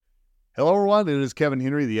Hello, everyone. It is Kevin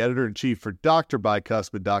Henry, the editor-in-chief for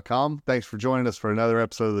drbicuspid.com. Thanks for joining us for another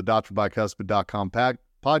episode of the drbicuspid.com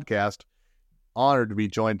podcast. Honored to be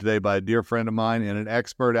joined today by a dear friend of mine and an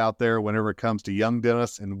expert out there whenever it comes to young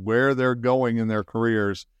dentists and where they're going in their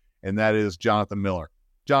careers, and that is Jonathan Miller.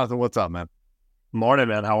 Jonathan, what's up, man? Morning,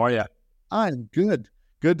 man. How are you? I'm good.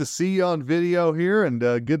 Good to see you on video here and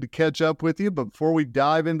good to catch up with you. But before we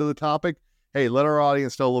dive into the topic, hey, let our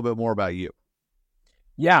audience know a little bit more about you.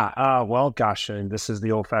 Yeah. And this is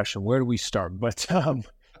the old-fashioned, where do we start? But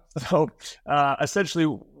essentially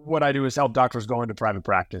what I do is help doctors go into private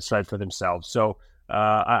practice, right, for themselves. So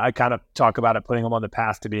I kind of talk about it, putting them on the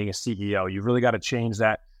path to being a CEO. You've really got to change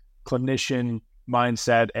that clinician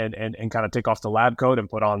mindset and kind of take off the lab coat and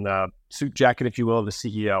put on the suit jacket, if you will, of the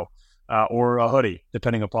CEO, or a hoodie,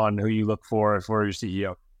 depending upon who you look for your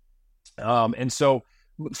CEO. And so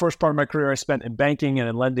first part of my career I spent in banking and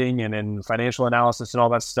in lending and in financial analysis and all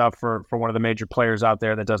that stuff for one of the major players out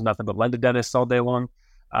there that does nothing but lend to dentists all day long.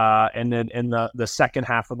 And then in the second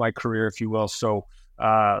half of my career, if you will, so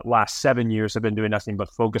last 7 years, I've been doing nothing but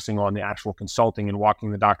focusing on the actual consulting and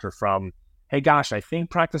walking the doctor from, hey, gosh, I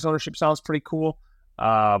think practice ownership sounds pretty cool,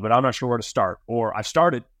 but I'm not sure where to start. Or I've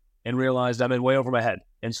started and realized I'm in way over my head.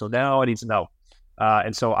 And so now I need to know.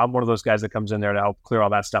 And so I'm one of those guys that comes in there to help clear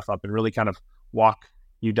all that stuff up and really kind of walk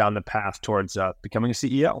you down the path towards becoming a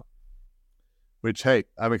CEO. Which, hey,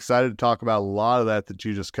 I'm excited to talk about a lot of that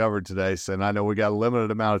you just covered today. So, and I know we got a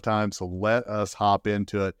limited amount of time, so let us hop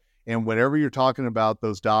into it. And whenever you're talking about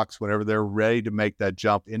those docs, whenever they're ready to make that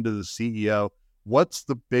jump into the CEO, what's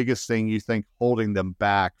the biggest thing you think holding them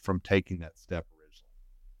back from taking that step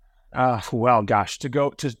originally? Well, gosh,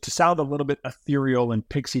 to sound a little bit ethereal and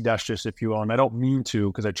pixie dustish, if you will, and I don't mean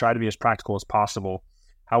to, because I try to be as practical as possible.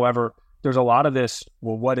 However, there's a lot of this,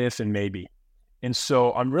 well, what if and maybe. And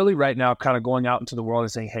so I'm really right now kind of going out into the world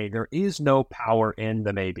and saying, hey, there is no power in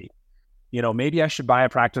the maybe. You know, maybe I should buy a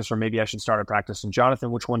practice or maybe I should start a practice. And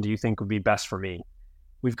Jonathan, which one do you think would be best for me?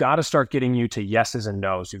 We've got to start getting you to yeses and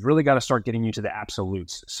nos. We've really got to start getting you to the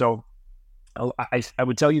absolutes. So I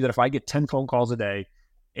would tell you that if I get 10 phone calls a day,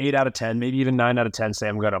 8 out of 10, maybe even 9 out of 10 say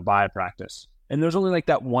I'm going to buy a practice. And there's only like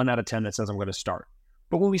that 1 out of 10 that says I'm going to start.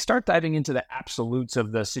 But when we start diving into the absolutes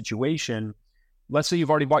of the situation, let's say you've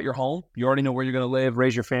already bought your home, you already know where you're going to live,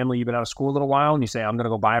 raise your family, you've been out of school a little while, and you say, I'm going to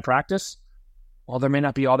go buy a practice. Well, there may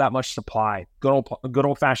not be all that much supply. Good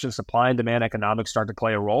old-fashioned supply and demand economics start to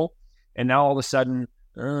play a role. And now all of a sudden,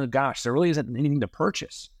 there really isn't anything to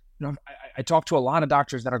purchase. You know, I talk to a lot of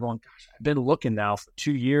doctors that are going, gosh, I've been looking now for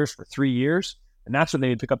 2 years, for 3 years, and that's when they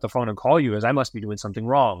would pick up the phone and call you as I must be doing something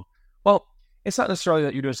wrong. Well, it's not necessarily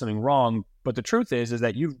that you're doing something wrong, but the truth is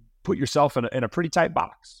that you've put yourself in a pretty tight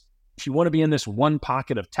box. If you want to be in this one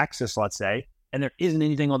pocket of Texas, let's say, and there isn't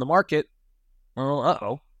anything on the market,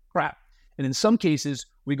 well, crap. And in some cases,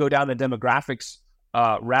 we go down the demographics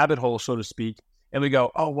rabbit hole, so to speak, and we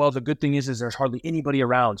go, oh, well, the good thing is there's hardly anybody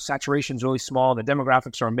around. Saturation's really small, and the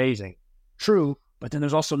demographics are amazing. True, but then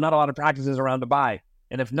there's also not a lot of practices around to buy.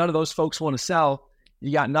 And if none of those folks want to sell,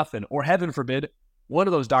 you got nothing. Or heaven forbid, one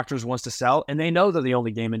of those doctors wants to sell and they know they're the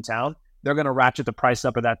only game in town. They're going to ratchet the price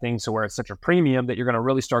up of that thing so where it's such a premium that you're going to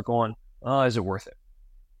really start going, oh, is it worth it?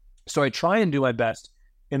 So I try and do my best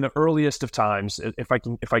in the earliest of times, if I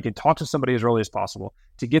can talk to somebody as early as possible,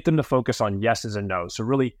 to get them to focus on yeses and nos. So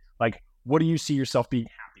really, like, what do you see yourself being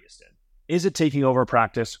happiest in? Is it taking over a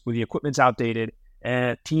practice where the equipment's outdated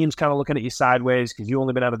and team's kind of looking at you sideways because you've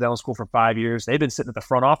only been out of dental school for 5 years? They've been sitting at the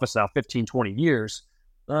front office now 15, 20 years.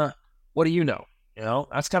 What do you know? You know,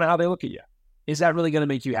 that's kind of how they look at you. Is that really going to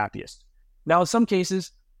make you happiest? Now, in some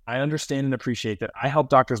cases, I understand and appreciate that I help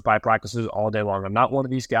doctors buy practices all day long. I'm not one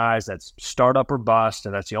of these guys that's startup or bust,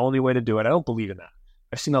 and that's the only way to do it. I don't believe in that.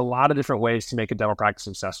 I've seen a lot of different ways to make a dental practice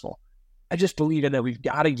successful. I just believe in that we've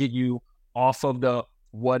got to get you off of the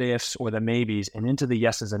what ifs or the maybes and into the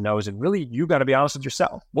yeses and nos. And really, you got to be honest with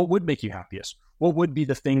yourself. What would make you happiest? What would be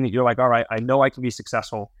the thing that you're like, all right, I know I can be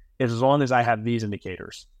successful as long as I have these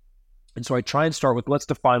indicators. And so I try and start with, let's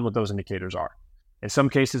define what those indicators are. In some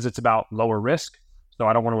cases, it's about lower risk. So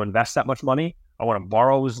I don't want to invest that much money. I want to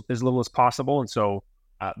borrow as little as possible. And so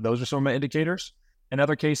those are some of my indicators. In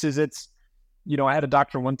other cases, it's, you know, I had a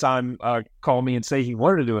doctor one time call me and say he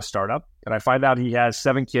wanted to do a startup. And I find out he has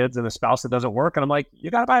 7 kids and a spouse that doesn't work. And I'm like,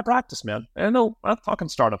 you got to buy a practice, man. And no, I'm not talking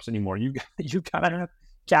startups anymore. You got to have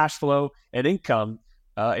cash flow and income,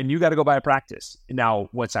 and you got to go buy a practice. Now,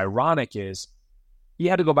 what's ironic is he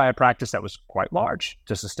had to go buy a practice that was quite large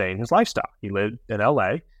to sustain his lifestyle. He lived in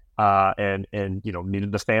LA and you know,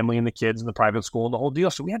 needed the family and the kids and the private school and the whole deal.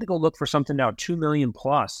 So we had to go look for something now $2 million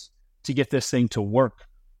plus to get this thing to work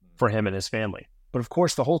for him and his family. But of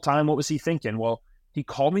course, the whole time, what was he thinking? Well, he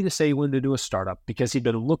called me to say he wanted to do a startup because he'd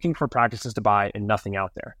been looking for practices to buy and nothing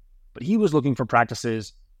out there. But he was looking for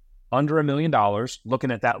practices under $1 million,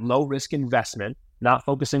 looking at that low risk investment, not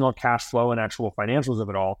focusing on cash flow and actual financials of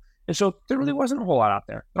it all. And so there really wasn't a whole lot out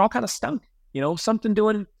there. It all kind of stunk. Something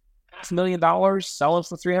doing $500,000, selling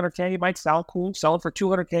for $300K might sound cool. Selling for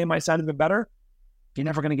 $200K might sound even better. You're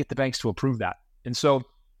never going to get the banks to approve that. And so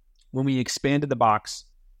when we expanded the box,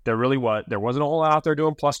 there wasn't a whole lot out there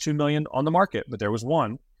doing plus 2 million on the market, but there was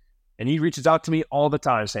one. And he reaches out to me all the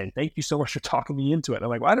time saying, thank you so much for talking me into it. And I'm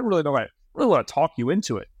like, well, I didn't really know. I really want to talk you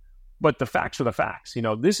into it. But the facts are the facts.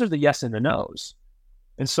 This is the yes and the no's.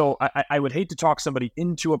 And so I would hate to talk somebody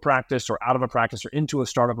into a practice or out of a practice or into a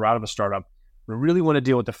startup or out of a startup. We really want to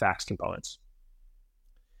deal with the facts components.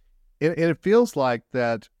 It feels like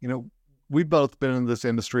that, we've both been in this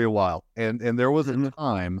industry a while. And there was a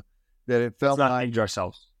time that it felt like age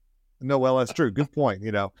ourselves. No, well, that's true. Good point,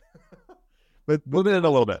 But we'll get in a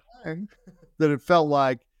little bit. That it felt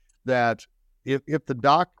like that if the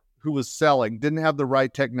doc who was selling didn't have the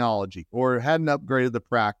right technology or hadn't upgraded the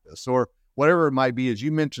practice or whatever it might be, as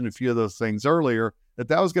you mentioned a few of those things earlier,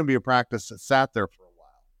 that was going to be a practice that sat there for a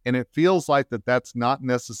while. And it feels like that's not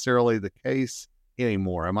necessarily the case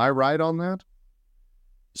anymore. Am I right on that?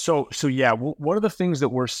 So yeah, one of the things that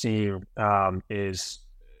we're seeing is,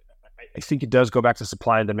 I think it does go back to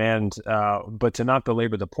supply and demand, but to not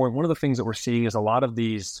belabor the point, one of the things that we're seeing is a lot of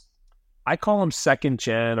these, I call them second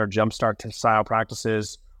gen or jumpstart style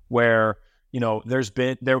practices where,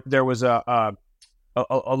 there was a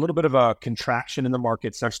little bit of a contraction in the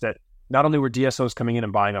market such that not only were DSOs coming in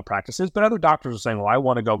and buying up practices, but other doctors were saying, well, I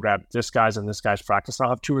want to go grab this guy's and this guy's practice. And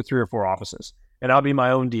I'll have 2 or 3 or 4 offices and I'll be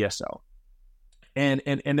my own DSO. And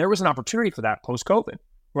there was an opportunity for that post-COVID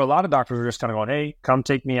where a lot of doctors were just kind of going, hey, come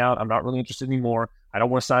take me out. I'm not really interested anymore. I don't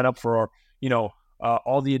want to sign up for,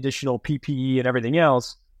 all the additional PPE and everything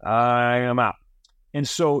else. I am out. And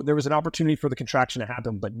so there was an opportunity for the contraction to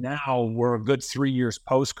happen. But now we're a good 3 years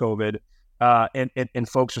post-COVID. And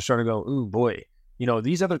folks are starting to go, ooh, boy,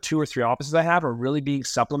 these other 2 or 3 offices I have are really being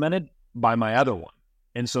supplemented by my other one.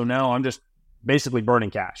 And so now I'm just basically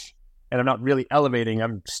burning cash. And I'm not really elevating.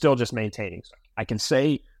 I'm still just maintaining. So I can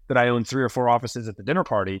say that I own 3 or 4 offices at the dinner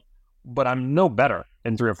party, but I'm no better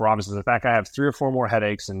in 3 or 4 offices. In fact, I have 3 or 4 more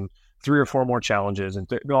headaches and 3 or 4 more challenges and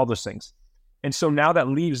all those things. And so now that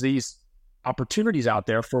leaves these opportunities out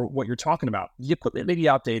there for what you're talking about. The equipment may be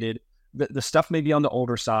outdated. The stuff may be on the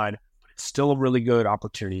older side, but it's still a really good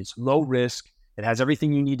opportunity. It's low risk. It has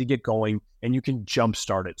everything you need to get going, and you can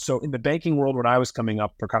jumpstart it. So in the banking world, when I was coming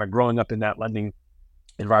up or kind of growing up in that lending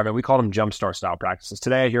environment, we called them jumpstart style practices.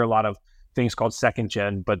 Today, I hear a lot of things called second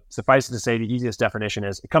gen, but suffice it to say, the easiest definition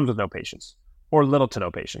is it comes with no patients or little to no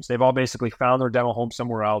patients. They've all basically found their dental home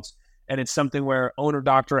somewhere else. And it's something where owner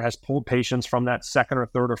doctor has pulled patients from that second or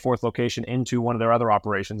third or fourth location into one of their other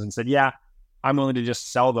operations and said, yeah, I'm willing to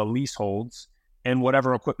just sell the leaseholds and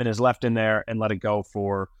whatever equipment is left in there and let it go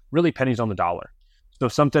for really pennies on the dollar. So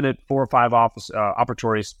something at 4 or 5 office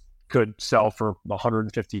operatories could sell for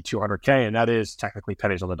 150, 200K, and that is technically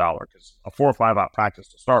pennies on the dollar because a 4 or 5 out practice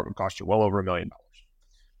to start would cost you well over $1 million.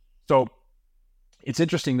 So it's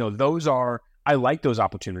interesting though. I like those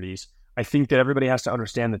opportunities. I think that everybody has to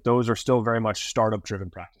understand that those are still very much startup driven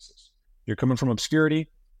practices. You're coming from obscurity.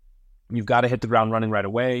 You've got to hit the ground running right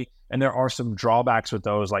away. And there are some drawbacks with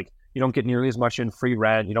those. Like you don't get nearly as much in free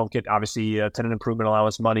rent. You don't get obviously tenant improvement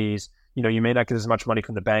allowance monies. You may not get as much money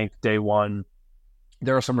from the bank day one.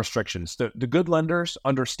 There are some restrictions. The good lenders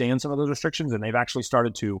understand some of those restrictions, and they've actually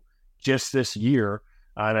started to just this year.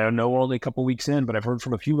 And I know we're only a couple weeks in, but I've heard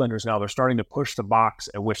from a few lenders now, they're starting to push the box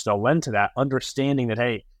at which they'll lend to that, understanding that,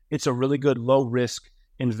 hey, it's a really good low risk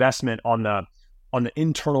investment on the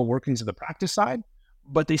internal workings of the practice side,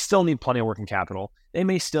 but they still need plenty of working capital. They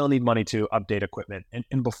may still need money to update equipment.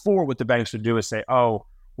 And before, what the banks would do is say, oh,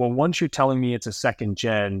 well, once you're telling me it's a second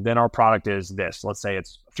gen, then our product is this. Let's say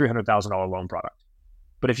it's a $300,000 loan product.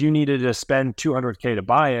 But if you needed to spend $200K to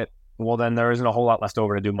buy it, well, then there isn't a whole lot left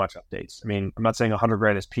over to do much updates. I mean, I'm not saying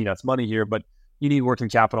 $100,000 is peanuts money here, but you need working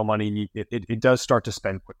capital money. It does start to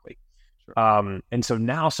spend quickly. Sure. And so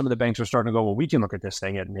now some of the banks are starting to go, well, we can look at this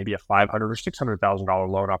thing at maybe a $500,000 or $600,000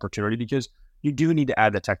 loan opportunity because you do need to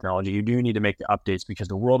add the technology. You do need to make the updates because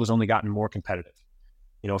the world has only gotten more competitive.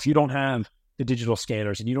 If you don't have the digital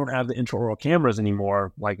scanners and you don't have the intraoral cameras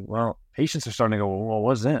anymore, patients are starting to go, well,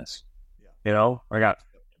 what's this? Yeah. I got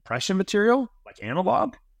impression material, like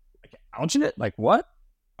analog, like alginate, like what?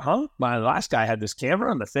 Huh? My last guy had this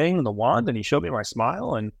camera and the thing and the wand and he showed me my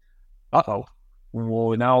smile and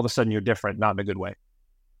well, now all of a sudden you're different, not in a good way.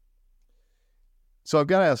 So I've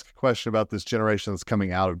got to ask a question about this generation that's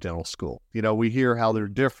coming out of dental school. We hear how they're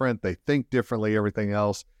different. They think differently, everything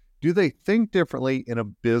else. Do they think differently in a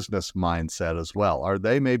business mindset as well? Are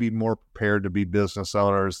they maybe more prepared to be business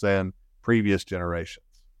owners than previous generations?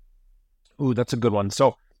 Ooh, that's a good one.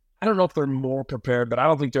 So I don't know if they're more prepared, but I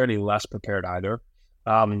don't think they're any less prepared either.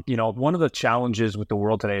 One of the challenges with the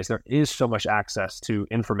world today is there is so much access to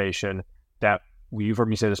information that you've heard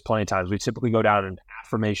me say this plenty of times. We typically go down an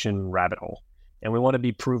affirmation rabbit hole, and we want to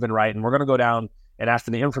be proven right. And we're going to go down and ask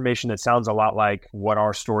for the information that sounds a lot like what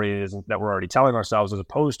our story is that we're already telling ourselves, as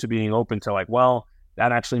opposed to being open to like, well,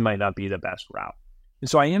 that actually might not be the best route. And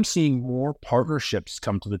so I am seeing more partnerships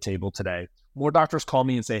come to the table today. More doctors call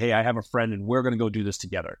me and say, hey, I have a friend and we're going to go do this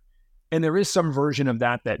together. And there is some version of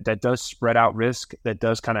that does spread out risk, that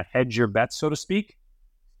does kind of hedge your bets, so to speak.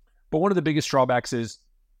 But one of the biggest drawbacks is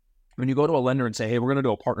when you go to a lender and say, hey, we're going to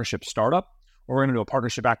do a partnership startup, or we're going to do a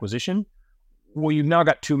partnership acquisition, well, you've now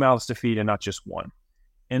got two mouths to feed and not just one.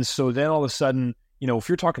 And so then all of a sudden, if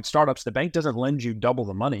you're talking startups, the bank doesn't lend you double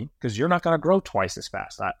the money because you're not going to grow twice as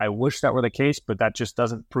fast. I wish that were the case, but that just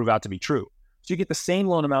doesn't prove out to be true. So you get the same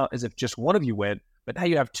loan amount as if just one of you went, but now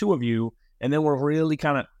you have two of you, and then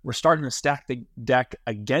we're starting to stack the deck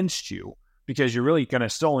against you because you're really going to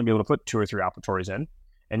still only be able to put 2 or 3 operatories in,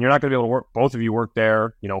 and you're not going to be able to both of you work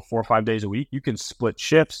there, 4 or 5 days a week. You can split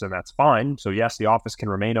shifts, and that's fine. So yes, the office can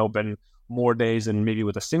remain open more days than maybe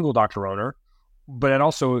with a single doctor owner, but it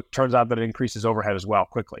also turns out that it increases overhead as well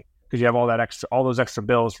quickly because you have all those extra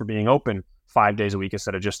bills for being open 5 days a week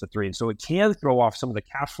instead of just the 3. And so it can throw off some of the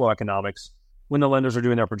cash flow economics when the lenders are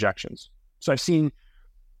doing their projections. So I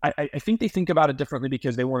think they think about it differently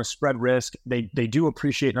because they want to spread risk. They do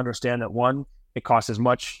appreciate and understand that, one, it costs as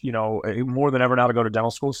much, more than ever now to go to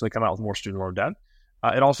dental school, so they come out with more student loan debt.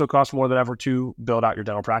 It also costs more than ever to build out your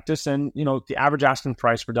dental practice. And, the average asking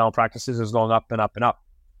price for dental practices is going up and up and up.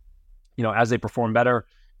 As they perform better,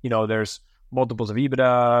 there's multiples of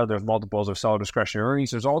EBITDA, there's multiples of seller discretionary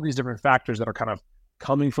earnings. There's all these different factors that are kind of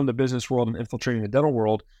coming from the business world and infiltrating the dental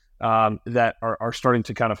world that are starting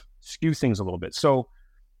to kind of skew things a little bit. So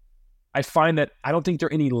I find that I don't think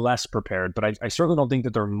they're any less prepared, but I certainly don't think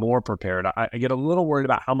that they're more prepared. I get a little worried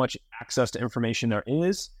about how much access to information there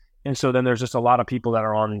is. And so then there's just a lot of people that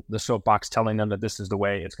are on the soapbox telling them that this is the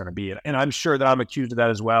way it's going to be. And I'm sure that I'm accused of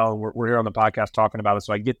that as well. We're here on the podcast talking about it.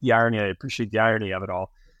 So I get the irony. I appreciate the irony of it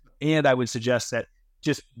all. And I would suggest that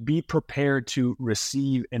just be prepared to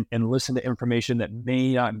receive and listen to information that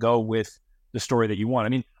may not go with the story that you want. I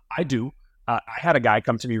mean, I do. I had a guy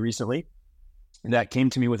come to me recently that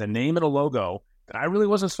came to me with a name and a logo that I really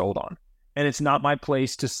wasn't sold on. And it's not my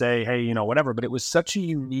place to say, hey, whatever. But it was such a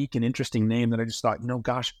unique and interesting name that I just thought,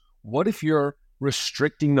 gosh, what if you're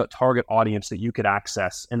restricting the target audience that you could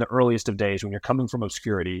access in the earliest of days when you're coming from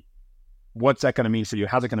obscurity? What's that going to mean for you?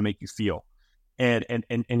 How's it going to make you feel? And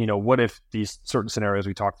what if these certain scenarios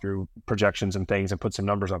we talk through projections and things and put some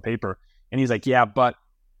numbers on paper? And he's like, yeah, but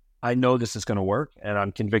I know this is going to work, and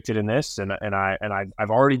I'm convicted in this, and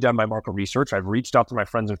I've already done my market research. I've reached out to my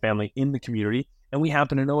friends and family in the community, and we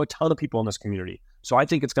happen to know a ton of people in this community. So I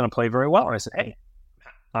think it's going to play very well. And I said, hey,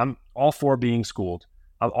 I'm all for being schooled.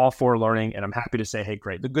 I'm all for learning, and I'm happy to say, hey,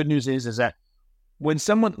 great. The good news is that when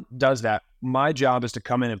someone does that, my job is to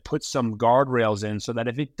come in and put some guardrails in so that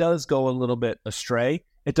if it does go a little bit astray,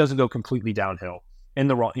 it doesn't go completely downhill. In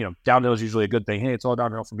the wrong, downhill is usually a good thing. Hey, it's all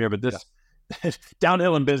downhill from here, but this. Yeah.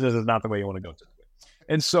 Downhill in business is not the way you want to go to.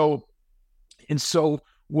 And so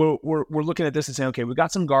we're looking at this and saying, okay, we've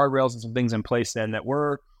got some guardrails and some things in place then that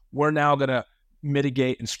we're now going to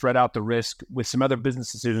mitigate and spread out the risk with some other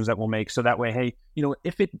business decisions that we'll make. So that way, hey,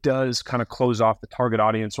 if it does kind of close off the target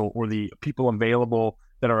audience or the people available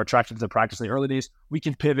that are attracted to the practice in the early days, we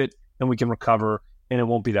can pivot and we can recover, and it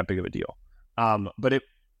won't be that big of a deal. But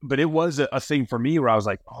it was a thing for me where I was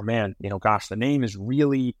like, oh man, gosh, the name is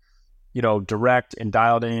really direct and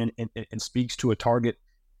dialed in and speaks to a target.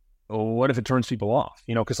 What if it turns people off?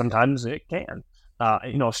 Because sometimes it can.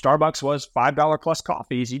 Starbucks was $5 plus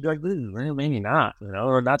coffees. You'd be like, well, maybe not.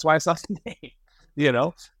 Or that's why it's not the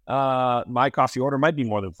name. My coffee order might be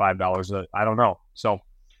more than $5. I don't know. So,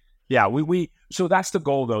 yeah, so that's the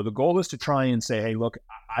goal though. The goal is to try and say, hey, look,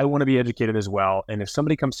 I want to be educated as well. And if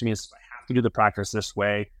somebody comes to me and says, I have to do the practice this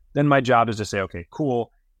way, then my job is to say, okay,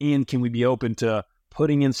 cool. And can we be open to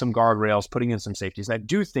putting in some guardrails, putting in some safeties? And I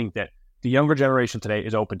do think that the younger generation today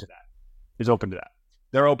is open to that.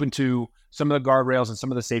 They're open to some of the guardrails and some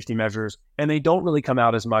of the safety measures, and they don't really come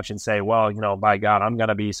out as much and say, well, by God, I'm going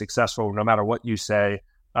to be successful no matter what you say,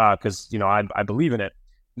 because, I believe in it.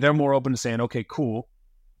 They're more open to saying, okay, cool.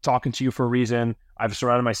 talking to you for a reason. I've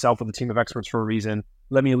surrounded myself with a team of experts for a reason.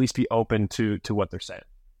 Let me at least be open to what they're saying.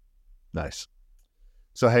 Nice.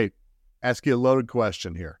 So, hey, ask you a loaded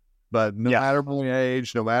question here, but no matter my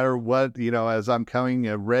age, no matter what, as I'm coming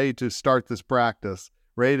ready to start this practice,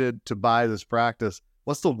 ready to buy this practice,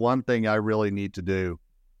 what's the one thing I really need to do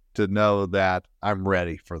to know that I'm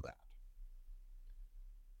ready for that?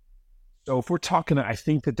 So if we're talking, I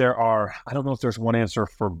think that I don't know if there's one answer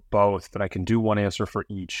for both, but I can do one answer for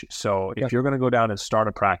each. So if you're going to go down and start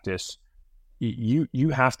a practice, you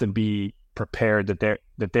have to be prepared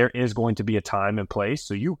that there is going to be a time and place.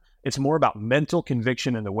 So it's more about mental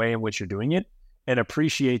conviction in the way in which you're doing it, and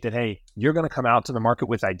appreciate that, hey, you're going to come out to the market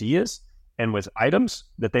with ideas and with items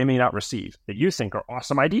that they may not receive, that you think are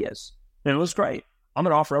awesome ideas. And it was great. I'm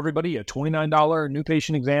going to offer everybody a $29 new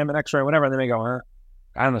patient exam and x-ray, whatever. And they may go,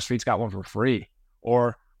 guy on the street's got one for free.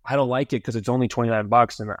 Or I don't like it because it's only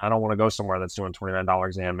 $29 and I don't want to go somewhere that's doing $29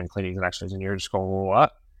 exam and cleanings and x-rays. And you're just going, well,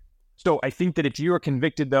 what? So I think that if you are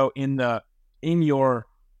convicted though, you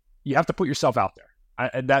have to put yourself out there.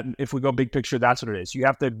 That if we go big picture, that's what it is. You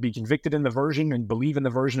have to be convicted in the version and believe in the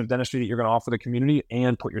version of dentistry that you're going to offer the community,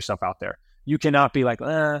 and put yourself out there. You cannot be like,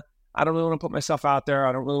 I don't really want to put myself out there.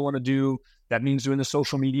 I don't really want to do. That means doing the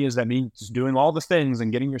social medias. That means doing all the things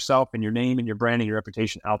and getting yourself and your name and your brand and your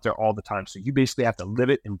reputation out there all the time. So you basically have to live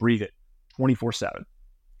it and breathe it 24/7.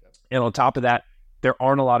 And on top of that, there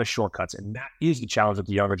aren't a lot of shortcuts. And that is the challenge of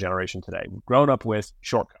the younger generation today. We've grown up with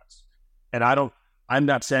shortcuts. And I'm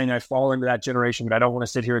not saying I fall into that generation, but I don't want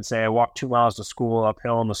to sit here and say I walked 2 miles to school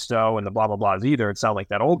uphill in the snow and the blah, blah, blahs either. It sounds like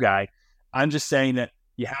that old guy. I'm just saying that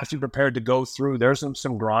you have to be prepared to go through. There's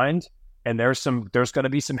some grind, and there's going to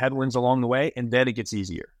be some headwinds along the way, and then it gets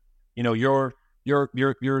easier. You're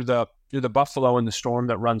the buffalo in the storm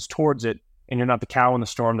that runs towards it, and you're not the cow in the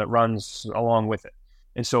storm that runs along with it.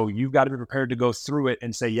 And so you've got to be prepared to go through it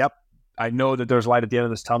and say, yep, I know that there's light at the end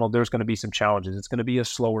of this tunnel. There's going to be some challenges. It's going to be a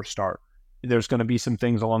slower start. There's going to be some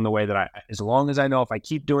things along the way that as long as I know if I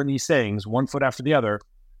keep doing these things one foot after the other,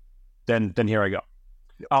 then here I go.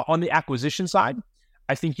 On the acquisition side,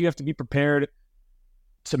 I think you have to be prepared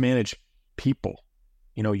to manage people.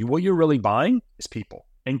 What you're really buying is people,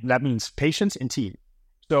 and that means patience and team.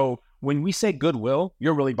 So when we say goodwill,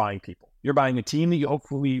 you're really buying people. You're buying a team that you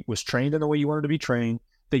hopefully was trained in the way you wanted to be trained,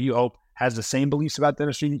 that you hope has the same beliefs about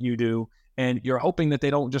dentistry that you do, and you're hoping that they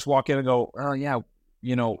don't just walk in and go, oh yeah,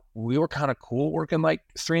 we were kind of cool working like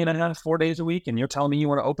 3.5, 4 days a week, and you're telling me you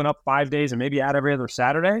want to open up 5 days and maybe add every other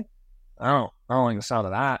Saturday? I don't like the sound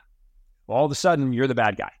of that. Well, all of a sudden, you're the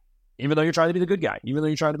bad guy. Even though you're trying to be the good guy, even though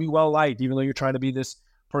you're trying to be well-liked, even though you're trying to be this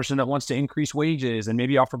person that wants to increase wages and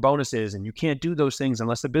maybe offer bonuses, and you can't do those things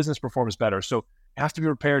unless the business performs better. So you have to be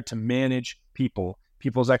prepared to manage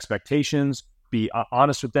people's expectations, be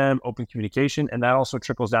honest with them, open communication, and that also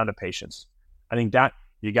trickles down to patience. I think that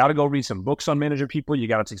you got to go read some books on managing people. You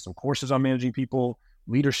got to take some courses on managing people,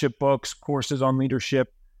 leadership books, courses on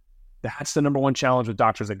leadership. That's the number one challenge with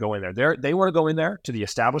doctors that go in there. They want to go in there to the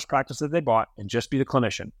established practice that they bought and just be the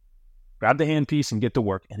clinician. Grab the handpiece and get to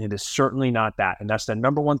work. And it is certainly not that. And that's the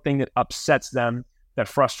number one thing that upsets them, that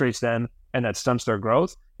frustrates them, and that stunts their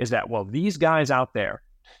growth is that, well, these guys out there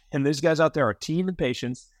are team and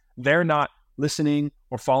patients. They're not listening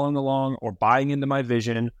or following along or buying into my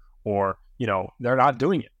vision, or, they're not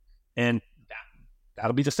doing it. And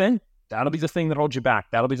that'll be the thing. That'll be the thing that holds you back.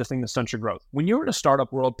 That'll be the thing that stunts your growth. When you're in a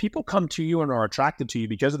startup world, people come to you and are attracted to you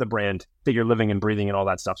because of the brand that you're living and breathing and all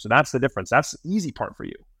that stuff. So that's the difference. That's the easy part for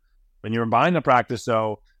you. When you're buying the practice,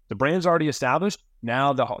 though, the brand's already established.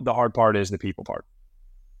 Now the hard part is the people part.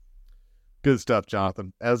 Good stuff,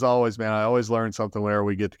 Jonathan. As always, man, I always learn something whenever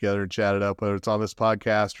we get together and chat it up, whether it's on this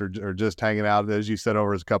podcast or just hanging out, as you said,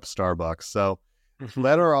 over a cup of Starbucks. So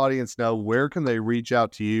let our audience know, where can they reach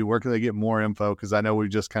out to you? Where can they get more info? Because I know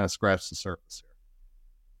we've just kind of scratched the surface here.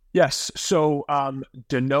 Yes. So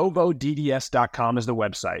denovodds.com is the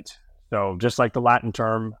website. So just like the Latin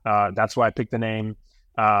term, that's why I picked the name.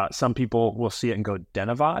 Some people will see it and go,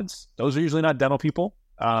 Denovods? Those are usually not dental people.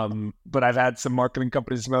 But I've had some marketing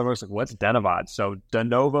companies, some others like, what's Denovods? So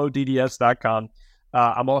denovodds.com.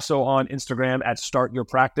 I'm also on Instagram at Start Your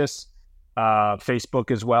Practice,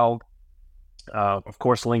 Facebook as well. Of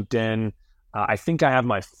course, LinkedIn. I think I have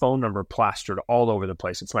my phone number plastered all over the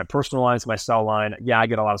place. It's my personal line, it's my cell line. Yeah, I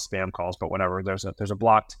get a lot of spam calls, but whatever. There's a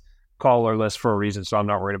blocked caller list for a reason, so I'm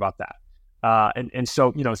not worried about that. And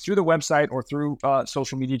so, through the website or through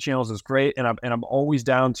social media channels is great. And I'm always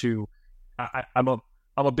down to, I'm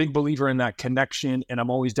a big believer in that connection, and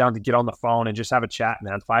I'm always down to get on the phone and just have a chat,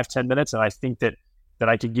 man, 5-10 minutes. And I think that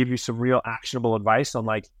I could give you some real actionable advice on,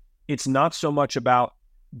 like, it's not so much about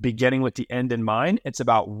beginning with the end in mind. It's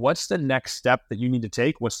about what's the next step that you need to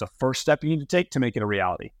take? What's the first step you need to take to make it a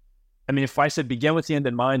reality? I mean, if I said begin with the end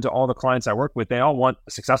in mind to all the clients I work with, they all want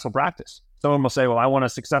a successful practice. Someone will say, well, I want a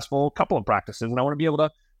successful couple of practices and I want to be able to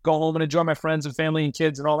go home and enjoy my friends and family and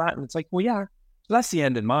kids and all that. And it's like, well, yeah, so that's the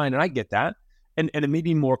end in mind. And I get that. And it may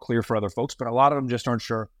be more clear for other folks, but a lot of them just aren't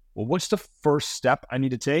sure, well, what's the first step I need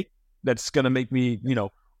to take that's going to make me,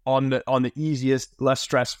 on the easiest, less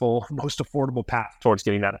stressful, most affordable path towards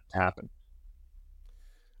getting that to happen.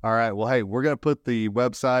 All right. Well, hey, we're going to put the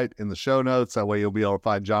website in the show notes. That way you'll be able to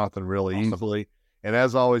find Jonathan really easily. And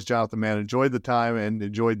as always, Jonathan, man, enjoyed the time and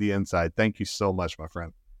enjoyed the insight. Thank you so much, my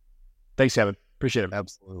friend. Thanks, Kevin. Appreciate it.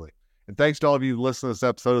 Absolutely. And thanks to all of you who listened to this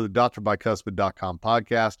episode of the DrBicuspid.com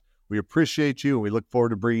podcast. We appreciate you, and we look forward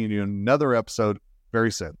to bringing you another episode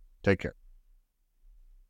very soon. Take care.